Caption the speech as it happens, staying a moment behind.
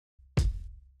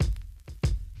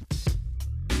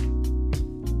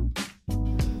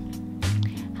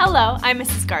Hello, I'm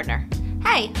Mrs. Gardner.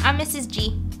 Hi, I'm Mrs.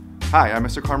 G. Hi, I'm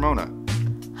Mr. Carmona.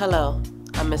 Hello,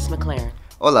 I'm Miss McLaren.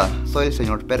 Hola, soy el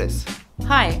señor Pérez.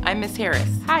 Hi, I'm Miss Harris.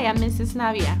 Hi, I'm Mrs.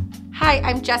 Navia. Hi,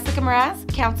 I'm Jessica Mraz,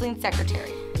 Counseling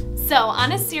Secretary. So,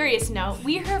 on a serious note,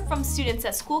 we heard from students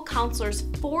that school counselors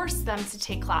force them to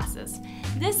take classes.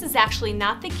 This is actually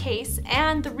not the case,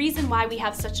 and the reason why we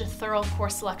have such a thorough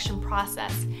course selection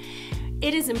process.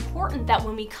 It is important that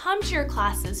when we come to your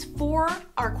classes for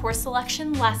our course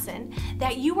selection lesson,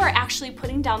 that you are actually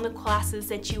putting down the classes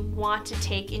that you want to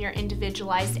take in your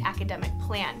individualized academic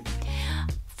plan.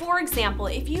 For example,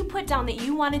 if you put down that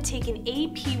you want to take an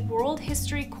AP World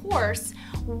History course,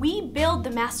 we build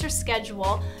the master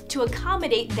schedule to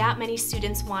accommodate that many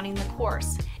students wanting the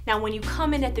course. Now, when you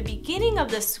come in at the beginning of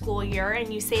the school year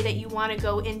and you say that you want to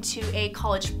go into a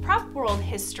college prep world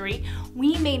history,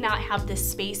 we may not have the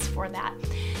space for that.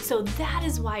 So that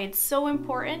is why it's so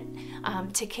important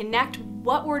to connect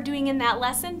what we're doing in that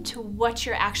lesson to what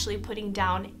you're actually putting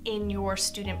down in your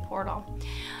student portal.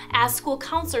 As school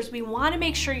counselors, we want to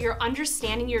make sure you're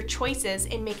understanding your choices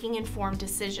and making informed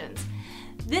decisions.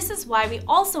 This is why we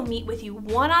also meet with you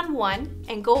one-on-one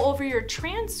and go over your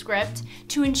transcript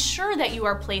to ensure that you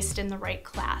are placed in the right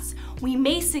class. We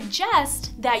may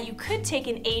suggest that you could take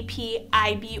an AP,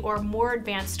 IB, or more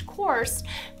advanced course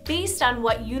based on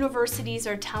what universities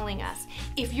are telling us.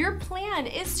 If your plan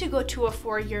is to go to a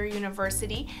four-year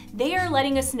university, they are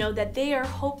letting us know that they are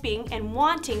hoping and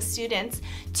wanting students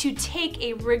to take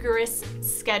a rigorous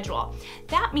schedule.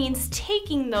 That means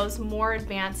taking those more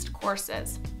advanced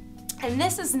courses. And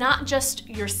this is not just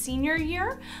your senior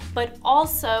year, but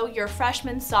also your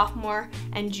freshman, sophomore,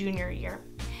 and junior year.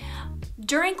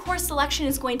 During course selection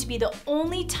is going to be the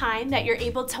only time that you're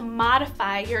able to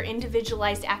modify your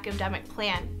individualized academic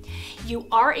plan. You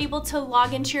are able to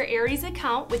log into your Aries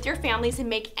account with your families and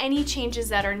make any changes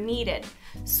that are needed.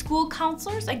 School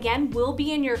counselors, again, will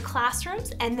be in your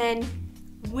classrooms, and then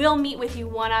we'll meet with you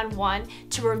one-on-one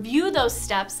to review those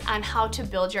steps on how to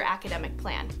build your academic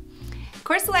plan.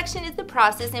 Course selection is the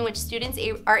process in which students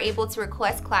are able to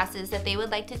request classes that they would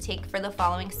like to take for the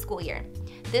following school year.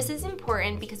 This is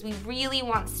important because we really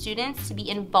want students to be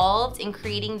involved in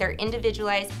creating their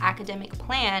individualized academic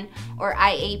plan, or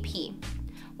IAP.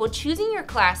 While choosing your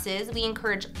classes, we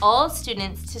encourage all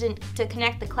students to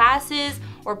connect the classes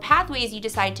or pathways you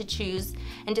decide to choose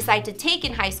and decide to take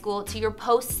in high school to your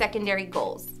post-secondary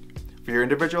goals. For your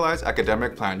individualized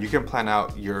academic plan, you can plan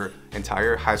out your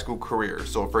entire high school career.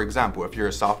 So for example, if you're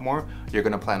a sophomore, you're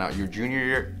going to plan out your junior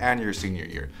year and your senior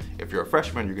year. If you're a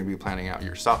freshman, you're going to be planning out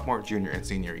your sophomore, junior, and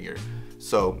senior year.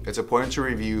 So it's important to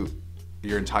review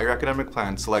your entire academic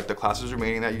plan, select the classes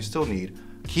remaining that you still need,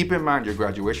 keep in mind your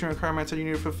graduation requirements that you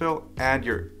need to fulfill, and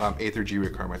your A through G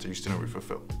requirements that you still need to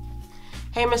fulfill.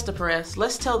 Hey, Mr. Perez,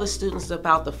 let's tell the students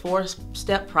about the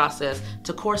four-step process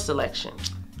to course selection.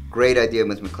 Great idea,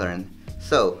 Ms. McLaren.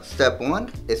 So, step 1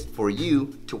 is for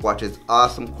you to watch this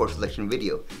awesome course selection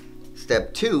video.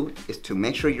 Step 2 is to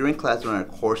make sure you're in class during our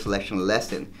course selection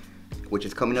lesson, which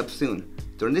is coming up soon.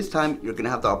 During this time, you're going to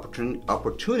have the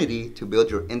opportunity to build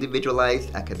your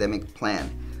individualized academic plan.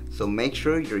 So make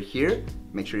sure you're here,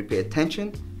 make sure you pay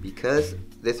attention, because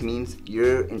this means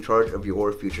you're in charge of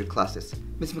your future classes.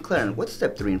 Ms. McLaren, what's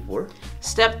step 3 and 4?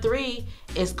 Step 3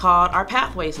 is called our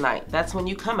Pathways Night. That's when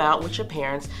you come out with your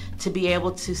parents to be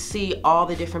able to see all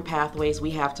the different pathways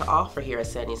we have to offer here at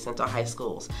San Jacinto High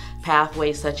Schools.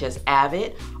 Pathways such as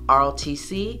AVID,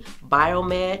 ROTC,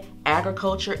 Biomed,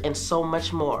 Agriculture, and so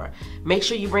much more. Make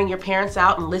sure you bring your parents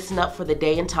out and listen up for the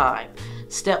day and time.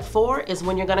 Step 4 is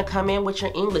when you're going to come in with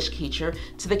your English teacher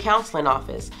to the counseling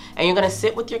office, and you're going to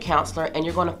sit with your counselor and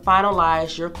you're going to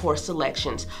finalize your course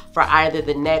selections for either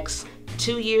the next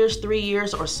 2 years, 3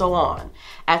 years, or so on.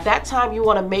 At that time, you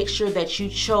want to make sure that you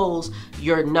chose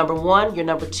your number 1, your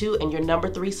number 2, and your number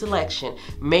 3 selection.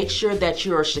 Make sure that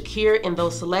you are secure in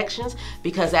those selections,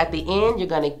 because at the end, you're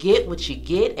going to get what you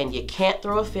get and you can't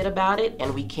throw a fit about it,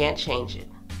 and we can't change it.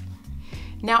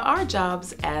 Now, our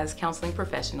jobs as counseling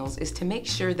professionals is to make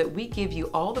sure that we give you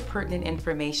all the pertinent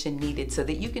information needed so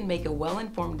that you can make a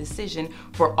well-informed decision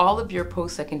for all of your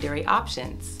post-secondary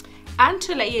options. And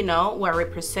to let you know what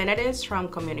representatives from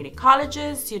community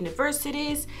colleges,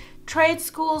 universities, trade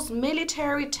schools,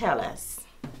 military tell us.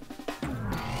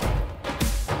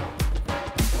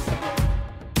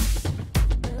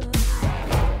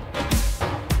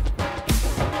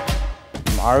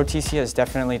 ROTC has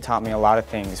definitely taught me a lot of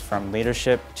things, from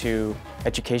leadership to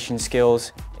education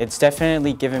skills. It's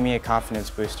definitely given me a confidence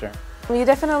booster. You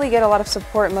definitely get a lot of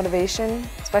support and motivation,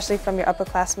 especially from your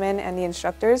upperclassmen and the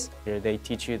instructors. They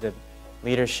teach you the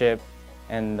leadership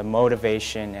and the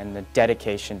motivation and the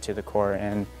dedication to the Corps,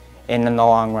 and in the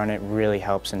long run it really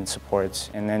helps and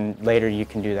supports, and then later you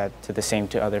can do that to the same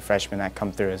to other freshmen that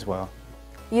come through as well.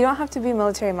 You don't have to be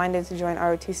military minded to join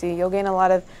ROTC. You'll gain a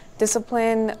lot of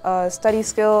discipline, study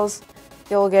skills,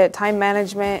 you'll get time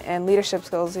management and leadership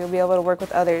skills. You'll be able to work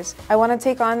with others. I want to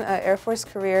take on an Air Force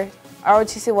career.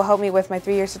 ROTC will help me with my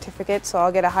 3-year certificate, so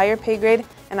I'll get a higher pay grade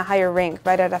and a higher rank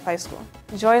right out of high school.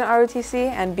 Join ROTC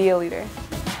and be a leader.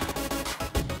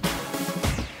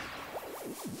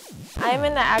 I'm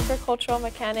in the agricultural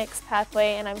mechanics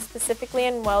pathway, and I'm specifically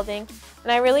in welding,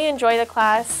 and I really enjoy the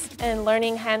class and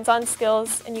learning hands-on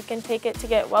skills, and you can take it to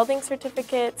get welding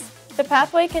certificates. The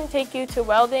pathway can take you to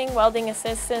welding, welding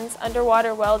assistance,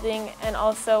 underwater welding, and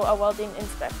also a welding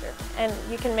inspector, and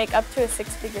you can make up to a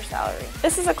 6-figure salary.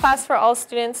 This is a class for all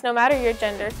students, no matter your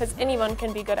gender, because anyone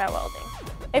can be good at welding.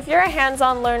 If you're a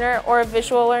hands-on learner or a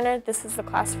visual learner, this is the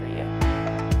class for you.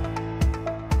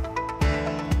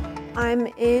 I'm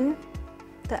in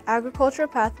the agriculture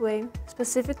pathway,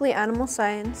 specifically animal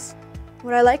science.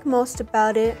 What I like most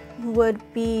about it would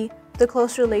be the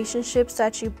close relationships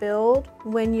that you build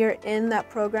when you're in that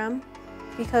program,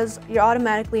 because you're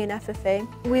automatically an FFA.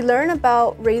 We learn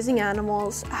about raising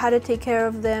animals, how to take care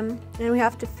of them, and we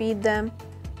have to feed them.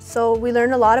 So we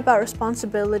learn a lot about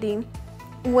responsibility.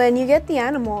 When you get the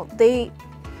animal, they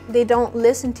don't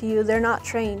listen to you, they're not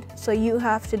trained, so you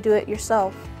have to do it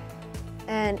yourself,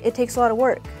 and it takes a lot of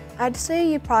work. I'd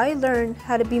say you probably learn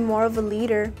how to be more of a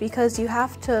leader, because you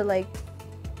have to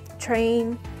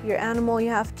train your animal, you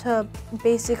have to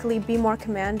basically be more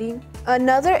commanding.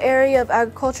 Another area of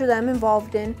agriculture that I'm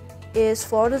involved in is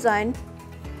floral design.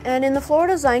 And in the floral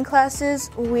design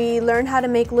classes, we learn how to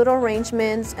make little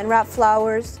arrangements and wrap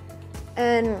flowers,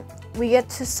 and we get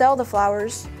to sell the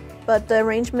flowers, but the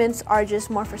arrangements are just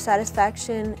more for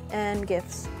satisfaction and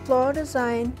gifts. Floral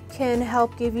design can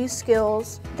help give you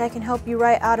skills that can help you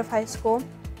right out of high school.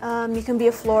 You can be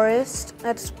a florist,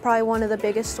 that's probably one of the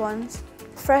biggest ones.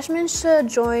 Freshmen should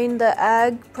join the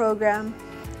ag program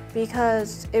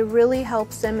because it really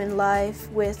helps them in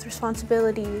life with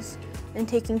responsibilities and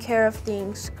taking care of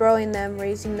things, growing them,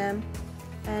 raising them,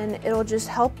 and it'll just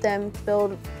help them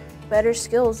build better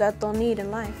skills that they'll need in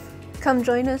life. Come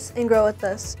join us and grow with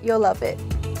us. You'll love it.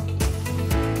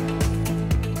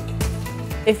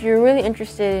 If you're really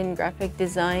interested in graphic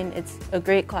design, it's a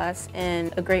great class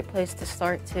and a great place to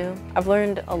start too. I've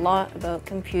learned a lot about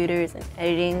computers and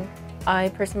editing. I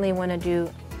personally want to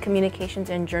do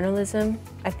communications and journalism.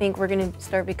 I think we're going to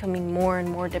start becoming more and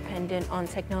more dependent on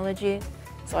technology.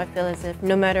 So I feel as if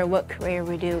no matter what career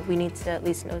we do, we need to at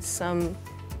least know some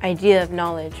idea of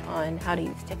knowledge on how to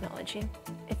use technology.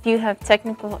 If you have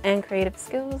technical and creative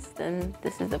skills, then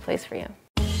this is the place for you.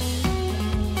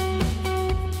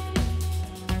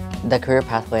 The career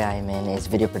pathway I'm in is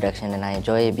video production, and I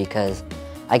enjoy it because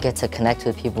I get to connect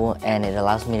with people and it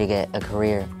allows me to get a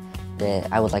career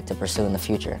that I would like to pursue in the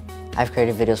future. I've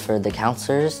created videos for the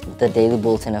counselors, the Daily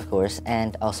Bulletin of course,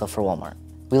 and also for Walmart.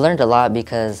 We learned a lot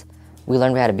because we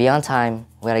learned we had to be on time,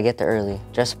 we had to get there early,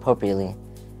 dress appropriately,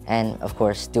 and of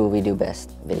course do what we do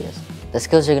best, videos. The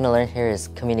skills you're going to learn here is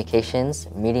communications,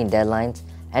 meeting deadlines,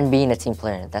 and being a team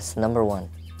player. That's number one.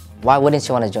 Why wouldn't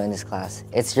you want to join this class?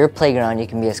 It's your playground, you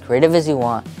can be as creative as you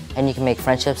want, and you can make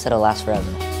friendships that'll last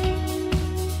forever.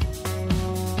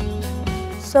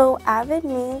 So AVID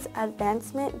means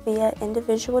advancement via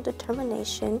individual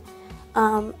determination.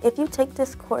 If you take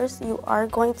this course, you are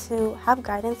going to have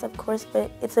guidance, of course,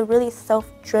 but it's a really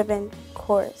self-driven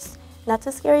course. Not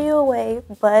to scare you away,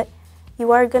 but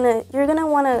you're gonna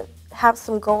want to have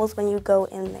some goals when you go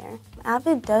in there.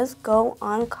 AVID does go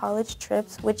on college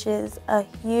trips, which is a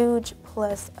huge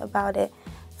plus about it.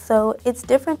 So it's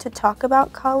different to talk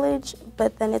about college,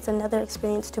 but then it's another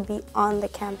experience to be on the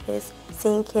campus,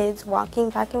 seeing kids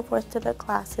walking back and forth to their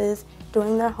classes,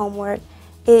 doing their homework.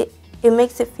 It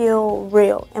makes it feel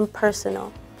real and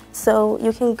personal. So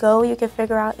you can go, you can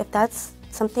figure out if that's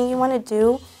something you want to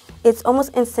do. It's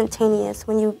almost instantaneous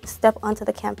when you step onto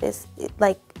the campus.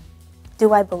 Like,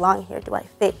 do I belong here? Do I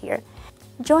fit here?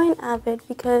 Join AVID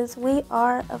because we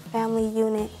are a family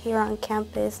unit here on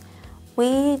campus.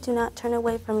 We do not turn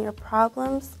away from your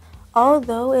problems.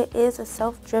 Although it is a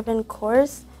self-driven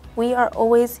course, we are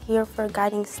always here for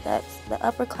guiding steps. The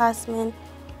upperclassmen,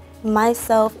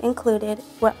 myself included,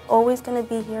 we're always going to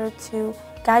be here to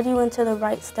guide you into the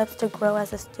right steps to grow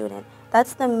as a student.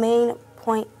 That's the main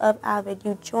point of AVID.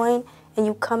 You join and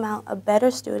you come out a better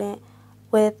student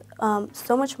with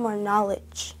so much more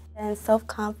knowledge and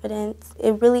self-confidence.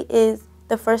 It really is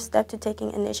the first step to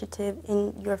taking initiative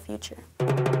in your future.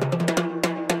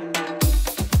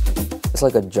 It's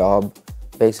like a job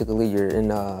Basically, you're in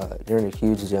a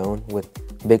huge zone with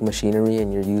big machinery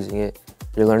and you're using it.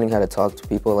 You're learning how to talk to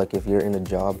people, like if you're in a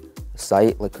job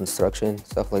site, like construction,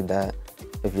 stuff like that.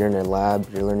 If you're in a lab,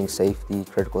 you're learning safety,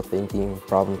 critical thinking,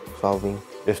 problem solving.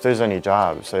 If there's any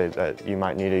jobs, say that you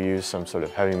might need to use some sort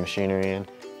of heavy machinery in,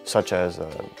 such as a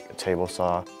table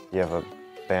saw, you have a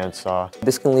band saw.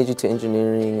 This can lead you to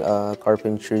engineering,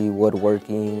 carpentry,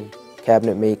 woodworking,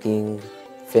 cabinet making,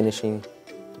 finishing.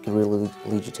 It can really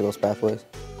lead you to those pathways.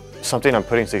 Something I'm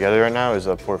putting together right now is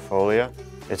a portfolio.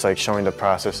 It's like showing the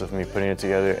process of me putting it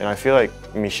together, and I feel like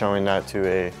me showing that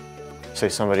to say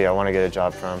somebody I want to get a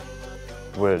job from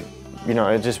would,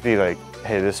 it'd just be like,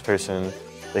 hey, this person,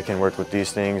 they can work with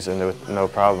these things and with no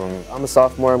problem. I'm a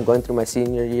sophomore, I'm going through my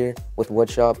senior year with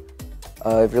woodshop.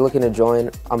 If you're looking to join,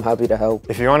 I'm happy to help.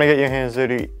 If you want to get your hands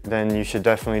dirty, then you should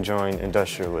definitely join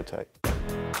Industrial Wood Tech.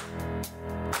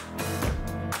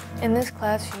 In this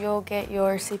class, you'll get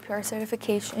your CPR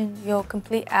certification, you'll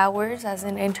complete hours as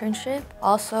an internship.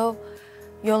 Also,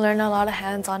 you'll learn a lot of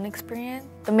hands-on experience.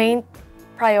 The main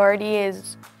priority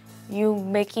is you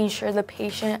making sure the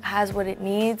patient has what it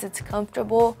needs, it's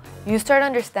comfortable. You start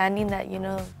understanding that,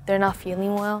 they're not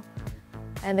feeling well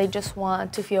and they just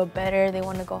want to feel better, they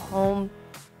want to go home.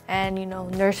 And,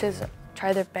 nurses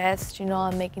try their best,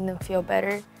 on making them feel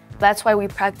better. That's why we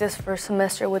practice first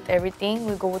semester with everything.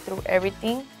 We go through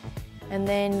everything. And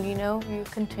then, you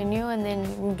continue and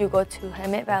then you go to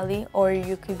Hemet Valley or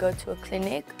you could go to a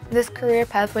clinic. This career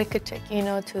pathway could take you,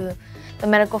 to the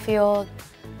medical field.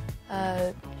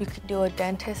 You could do a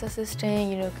dentist assistant,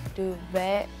 you could do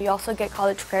vet. You also get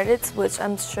college credits, which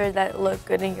I'm sure that look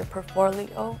good in your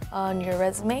portfolio, on your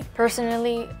resume.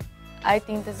 Personally, I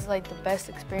think this is like the best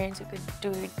experience you could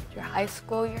do your high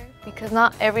school year because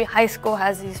not every high school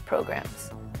has these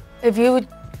programs. If you would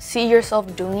see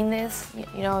yourself doing this,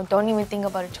 don't even think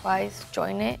about it twice.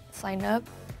 Join it, sign up,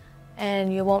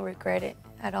 and you won't regret it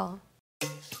at all.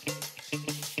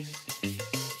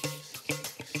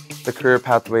 The career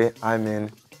pathway I'm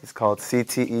in is called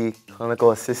CTE,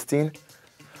 Clinical Assisting.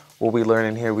 What we learn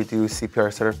in here, we do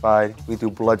CPR certified, we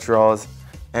do blood draws,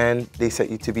 and they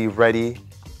set you to be ready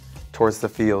towards the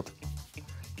field.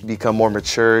 You become more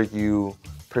mature, you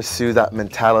pursue that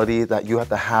mentality that you have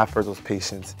to have for those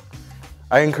patients.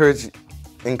 I encourage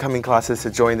incoming classes to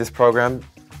join this program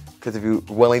because if you're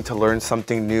willing to learn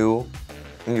something new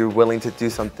and you're willing to do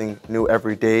something new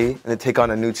every day and to take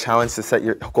on a new challenge to set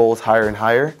your goals higher and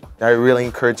higher, I really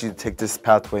encourage you to take this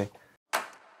pathway.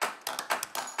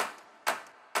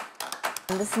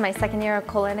 This is my second year of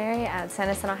culinary at San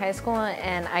Jacinto High School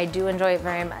and I do enjoy it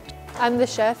very much. I'm the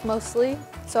chef mostly,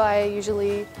 so I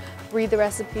usually read the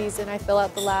recipes and I fill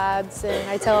out the labs and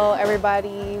I tell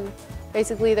everybody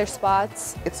basically their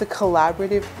spots. It's a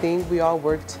collaborative thing. We all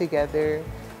work together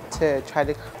to try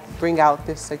to bring out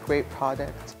this great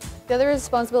product. The other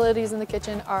responsibilities in the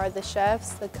kitchen are the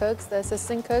chefs, the cooks, the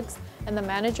assistant cooks, and the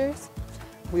managers.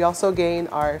 We also gain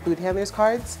our food handlers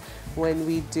cards when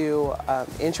we do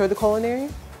intro to culinary,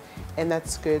 and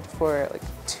that's good for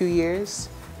 2 years,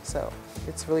 so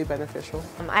it's really beneficial.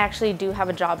 I actually do have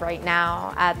a job right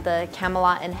now at the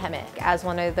Camelot in Hemet as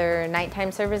one of their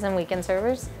nighttime servers and weekend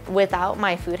servers. Without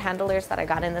my food handlers that I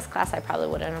got in this class, I probably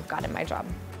wouldn't have gotten my job.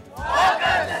 Welcome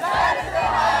to San Jacinto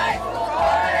High School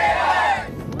Culinary Arts!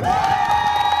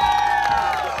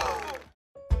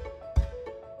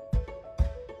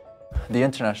 The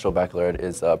International Baccalaureate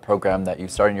is a program that you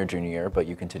start in your junior year, but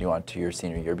you continue on to your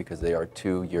senior year because they are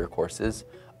 2-year courses.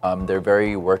 They're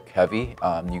very work heavy.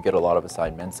 You get a lot of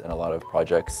assignments and a lot of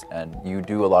projects, and you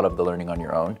do a lot of the learning on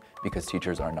your own because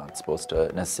teachers are not supposed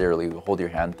to necessarily hold your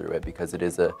hand through it because it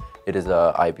is a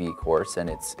IB course and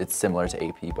it's similar to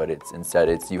AP, but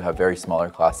you have very smaller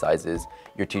class sizes.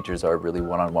 Your teachers are really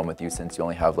one-on-one with you since you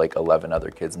only have 11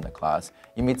 other kids in the class.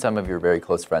 You meet some of your very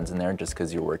close friends in there just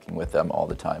because you're working with them all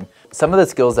the time. Some of the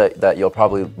skills that you'll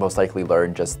probably most likely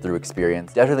learn just through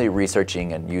experience, definitely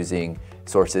researching and using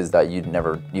sources that you'd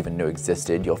never even knew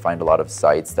existed. You'll find a lot of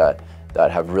sites that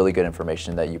have really good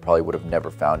information that you probably would have never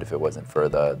found if it wasn't for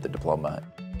the diploma.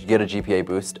 You get a GPA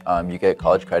boost, you get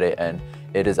college credit, and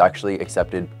it is actually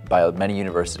accepted by many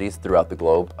universities throughout the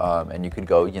globe, and you could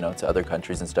go to other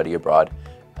countries and study abroad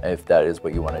if that is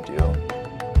what you want to do.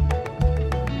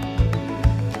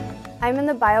 I'm in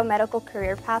the biomedical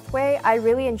career pathway. I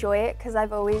really enjoy it because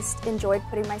I've always enjoyed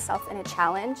putting myself in a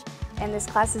challenge, and this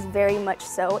class is very much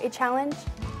so a challenge.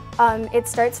 It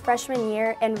starts freshman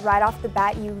year, and right off the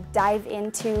bat you dive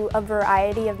into a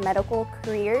variety of medical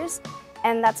careers,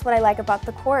 and that's what I like about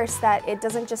the course, that it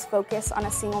doesn't just focus on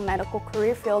a single medical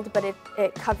career field, but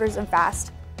it covers a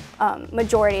vast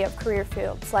majority of career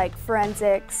fields like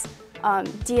forensics,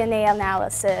 DNA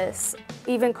analysis,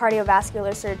 even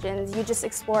cardiovascular surgeons. You just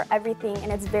explore everything,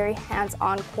 and it's very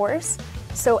hands-on course.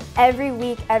 So every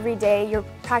week, every day, you're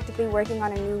practically working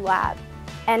on a new lab.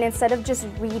 And instead of just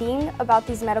reading about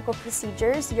these medical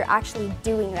procedures, you're actually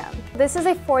doing them. This is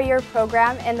a 4-year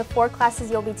program, and the 4 classes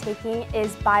you'll be taking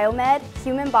is biomed,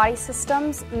 human body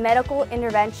systems, medical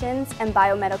interventions, and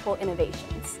biomedical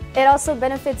innovations. It also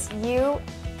benefits you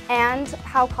and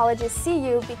how colleges see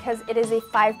you because it is a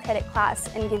 5-credit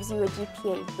class and gives you a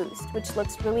GPA boost, which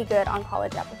looks really good on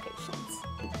college applications.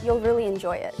 You'll really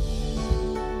enjoy it.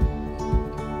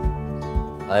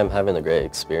 I am having a great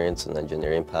experience in the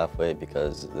engineering pathway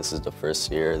because this is the first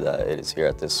year that it is here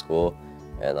at this school,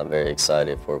 and I'm very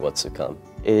excited for what's to come.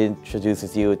 It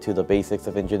introduces you to the basics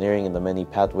of engineering and the many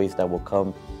pathways that will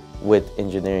come with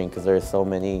engineering, because there are so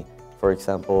many. For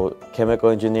example, chemical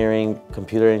engineering,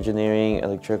 computer engineering,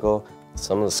 electrical.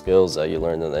 Some of the skills that you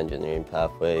learn in the engineering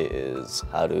pathway is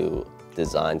how to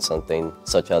design something,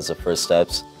 such as the first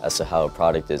steps as to how a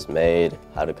product is made,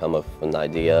 how to come up with an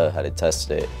idea, how to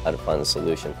test it, how to find a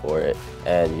solution for it.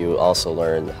 And you also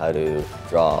learn how to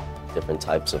draw different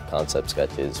types of concept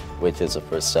sketches, which is the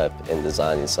first step in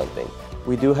designing something.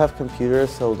 We do have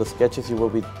computers, so the sketches you will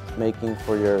be making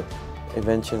for your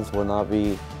inventions will not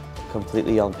be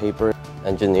completely on paper.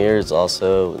 Engineers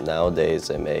also, nowadays,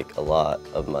 they make a lot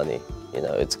of money. You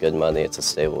know, it's good money, it's a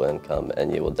stable income,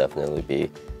 and you will definitely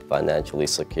be financially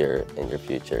secure in your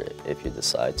future if you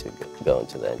decide to go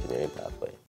into the engineering pathway.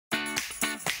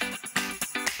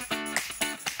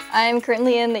 I'm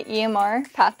currently in the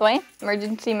EMR pathway,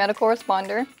 Emergency Medical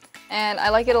Responder, and I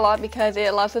like it a lot because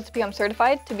it allows us to become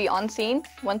certified to be on scene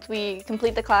once we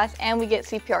complete the class and we get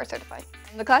CPR certified.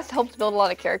 The class helps build a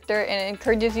lot of character and it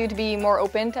encourages you to be more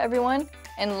open to everyone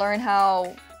and learn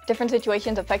how different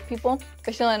situations affect people,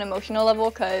 especially on an emotional level,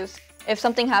 because if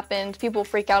something happens, people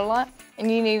freak out a lot, and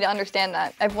you need to understand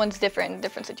that everyone's different in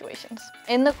different situations.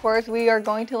 In the course, we are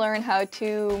going to learn how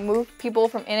to move people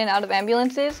from in and out of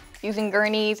ambulances using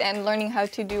gurneys and learning how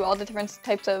to do all the different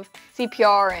types of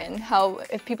CPR and how,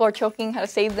 if people are choking, how to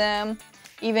save them,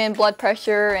 even blood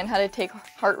pressure and how to take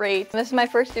heart rate. This is my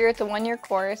first year, it's a 1-year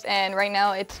course, and right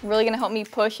now it's really going to help me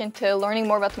push into learning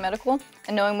more about the medical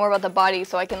and knowing more about the body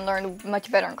so I can learn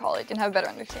much better in college and have a better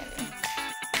understanding.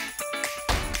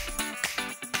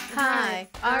 Hi,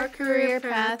 our career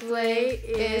pathway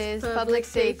is public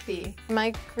safety.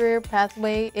 My career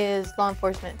pathway is law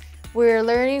enforcement. We're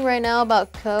learning right now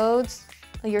about codes,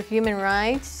 your human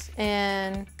rights,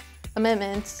 and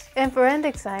amendments. In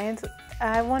forensic science,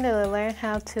 I wanted to learn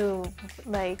how to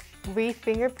read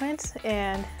fingerprints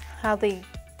and how they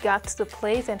got to the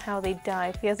place and how they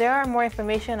died, because there are more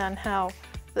information on how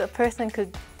the person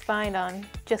could find on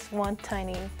just one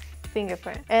tiny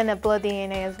fingerprint, and a blood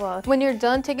DNA as well. When you're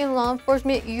done taking law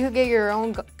enforcement, you get your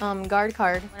own guard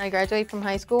card. When I graduate from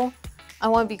high school, I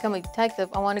want to become a detective.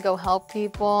 I want to go help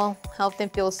people, help them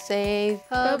feel safe.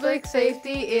 Public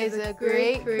safety is a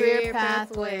great career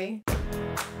pathway.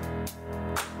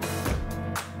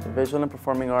 Visual and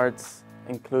performing arts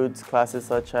includes classes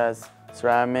such as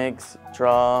ceramics,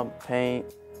 draw, paint,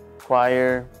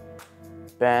 choir,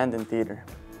 band, and theater.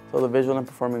 So the visual and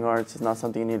performing arts is not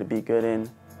something you need to be good in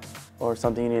or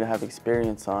something you need to have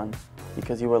experience on,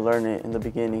 because you will learn it in the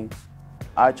beginning.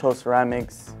 I chose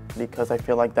ceramics because I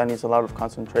feel like that needs a lot of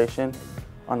concentration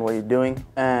on what you're doing.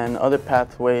 And other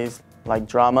pathways like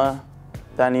drama,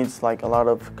 that needs like a lot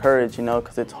of courage, you know,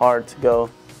 because it's hard to go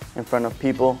in front of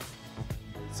people.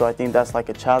 So I think that's like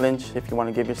a challenge if you want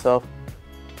to give yourself.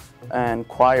 And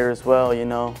choir as well, you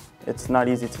know, it's not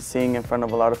easy to sing in front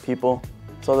of a lot of people.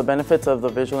 So the benefits of the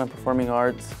visual and performing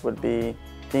arts would be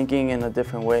thinking in a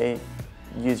different way,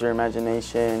 use your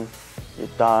imagination, your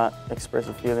thought, express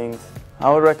your feelings. I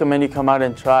would recommend you come out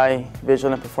and try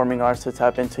visual and performing arts to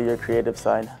tap into your creative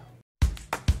side.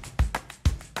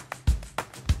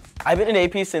 I've been in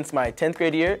AP since my 10th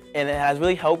grade year, and it has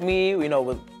really helped me, you know,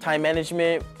 with time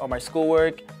management, or my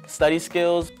schoolwork, study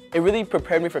skills. It really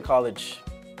prepared me for college.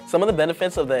 Some of the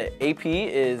benefits of the AP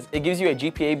is it gives you a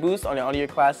GPA boost on your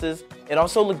classes. It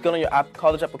also looks good on your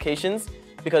college applications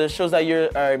because it shows that you're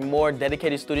a more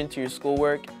dedicated student to your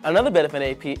schoolwork. Another benefit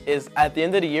of AP is at the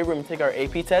end of the year when we take our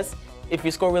AP test, if you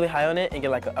score really high on it and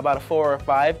get like about a 4 or a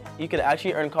 5, you can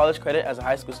actually earn college credit as a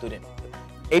high school student.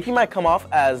 AP might come off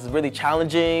as really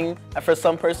challenging for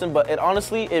some person, but it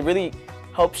really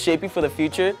helps shape you for the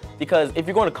future, because if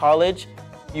you're going to college,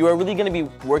 you are really going to be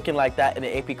working like that in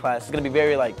an AP class. It's going to be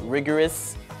very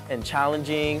rigorous and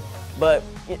challenging, but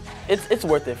it's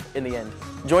worth it in the end.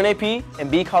 Join AP and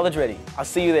be college ready. I'll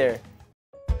see you there.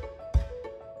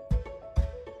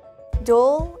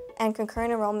 Dual and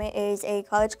concurrent enrollment is a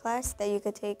college class that you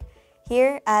could take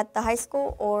here at the high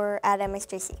school or at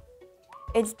MSJC.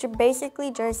 It's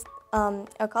basically just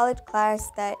a college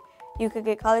class that you could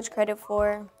get college credit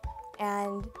for,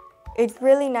 and it's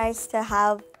really nice to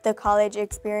have the college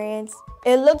experience.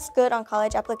 It looks good on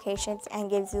college applications and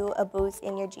gives you a boost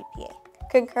in your GPA.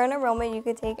 Concurrent enrollment you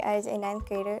could take as a 9th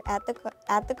grader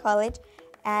at the college,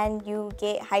 and you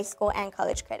get high school and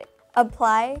college credit.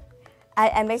 Apply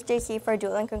at MSJC for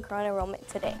dual and concurrent enrollment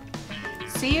today.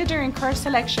 See you during course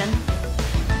selection.